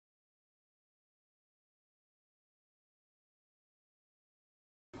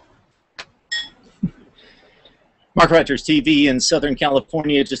Mark Rogers TV in Southern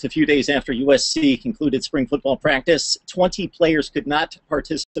California, just a few days after USC concluded spring football practice. 20 players could not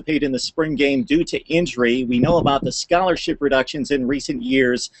participate in the spring game due to injury. We know about the scholarship reductions in recent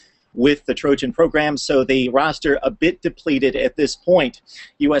years with the Trojan program, so the roster a bit depleted at this point.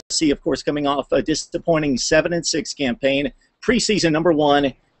 USC, of course, coming off a disappointing 7-6 campaign. Preseason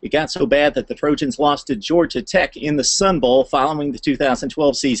 #1. It got so bad that the Trojans lost to Georgia Tech in the Sun Bowl following the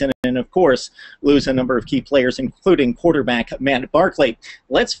 2012 season, and of course lose a number of key players, including quarterback Matt Barkley.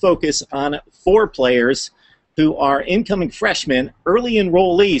 Let's focus on 4 players who are incoming freshmen, early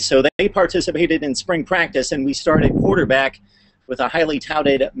enrollees, so they participated in spring practice, and we start at quarterback with a highly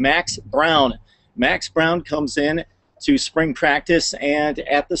touted Max Browne. Max Browne comes in to spring practice and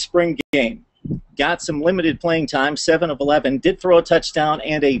at the spring game got some limited playing time, 7 of 11, did throw a touchdown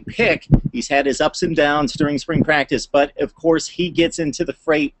and a pick. He's had his ups and downs during spring practice, but of course he gets into the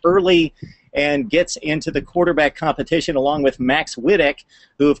fray early and gets into the quarterback competition along with Max Wittek,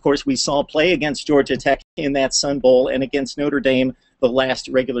 who of course we saw play against Georgia Tech in that Sun Bowl and against Notre Dame, the last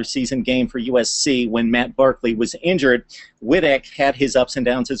regular season game for USC when Matt Barkley was injured. Wittek had his ups and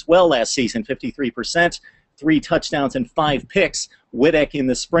downs as well last season, 53%. 3 touchdowns and 5 picks. Wittek in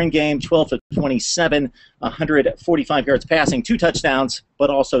the spring game, 12 of 27, 145 yards passing, 2 touchdowns,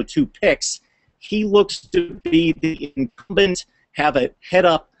 but also 2 picks. He looks to be the incumbent, have a head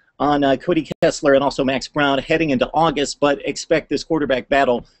up on Cody Kessler and also Max Browne heading into August, but expect this quarterback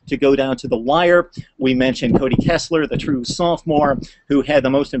battle to go down to the wire. We mentioned Cody Kessler, the true sophomore, who had the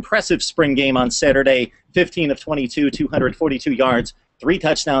most impressive spring game on Saturday, 15 of 22, 242 yards, 3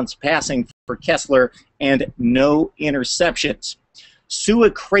 touchdowns passing for Kessler, and no interceptions.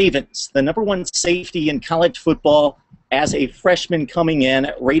 Cravens, the #1 safety in college football as a freshman coming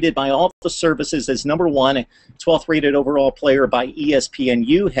in, rated by all the services as #1, 12th rated overall player by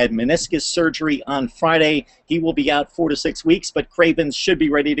ESPNU, had meniscus surgery on Friday. He will be out 4 to 6 weeks, but Cravens should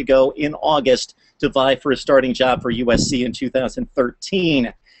be ready to go in August to vie for a starting job for USC in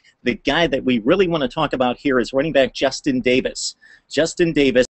 2013. The guy that we really want to talk about here is running back Justin Davis. Justin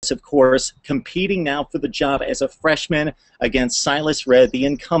Davis, of course, competing now for the job as a freshman against Silas, the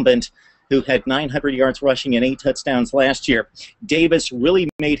incumbent, who had 900 yards rushing and 8 touchdowns last year. Davis really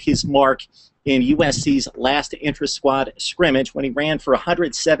made his mark in USC's last intra-squad scrimmage when he ran for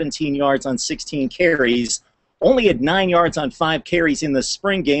 117 yards on 16 carries. Only had 9 yards on 5 carries in the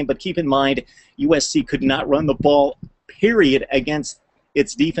spring game, but keep in mind, USC could not run the ball, period, against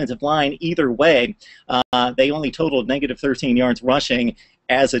its defensive line either way. They only totaled negative 13 yards rushing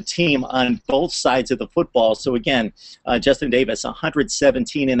as a team on both sides of the football. So again, Justin Davis,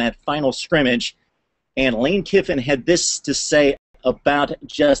 117 in that final scrimmage. And Lane Kiffin had this to say about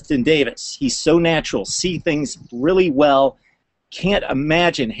Justin Davis. He's so natural, see things really well. Can't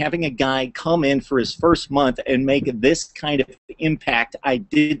imagine having a guy come in for his first month and make this kind of impact. I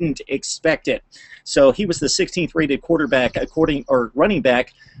didn't expect it. So he was the 16th rated quarterback running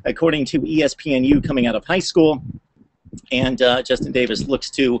back according to ESPNU coming out of high school. And Justin Davis looks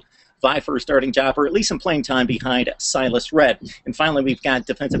to vie for a starting job or at least some playing time behind Silas. And finally, we've got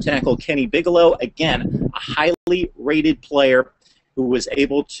defensive tackle Kenny Bigelow, again, a highly rated player who was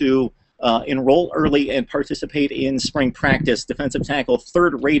able to enroll early and participate in spring practice. Defensive tackle,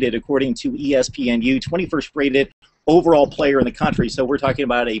 3rd rated according to ESPNU, 21st rated overall player in the country. So we're talking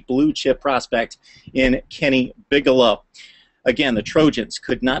about a blue chip prospect in Kenny Bigelow. Again, the Trojans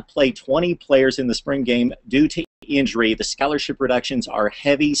could not play 20 players in the spring game due to injury. The scholarship reductions are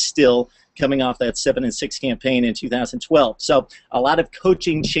heavy still, coming off that 7-6 campaign in 2012. So a lot of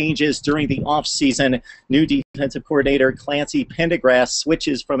coaching changes during the offseason. New defensive coordinator Clancy Pendergrass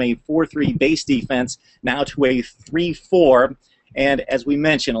switches from a 4-3 base defense now to a 3-4. And as we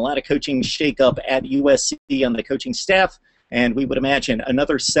mentioned, a lot of coaching shakeup at USC on the coaching staff. And we would imagine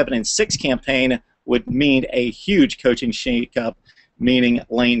another 7-6 campaign would mean a huge coaching shakeup, meaning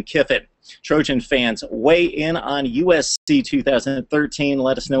Lane Kiffin. Trojan fans, weigh in on USC 2013.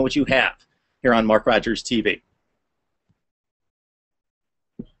 Let us know what you have here on Mark Rogers TV.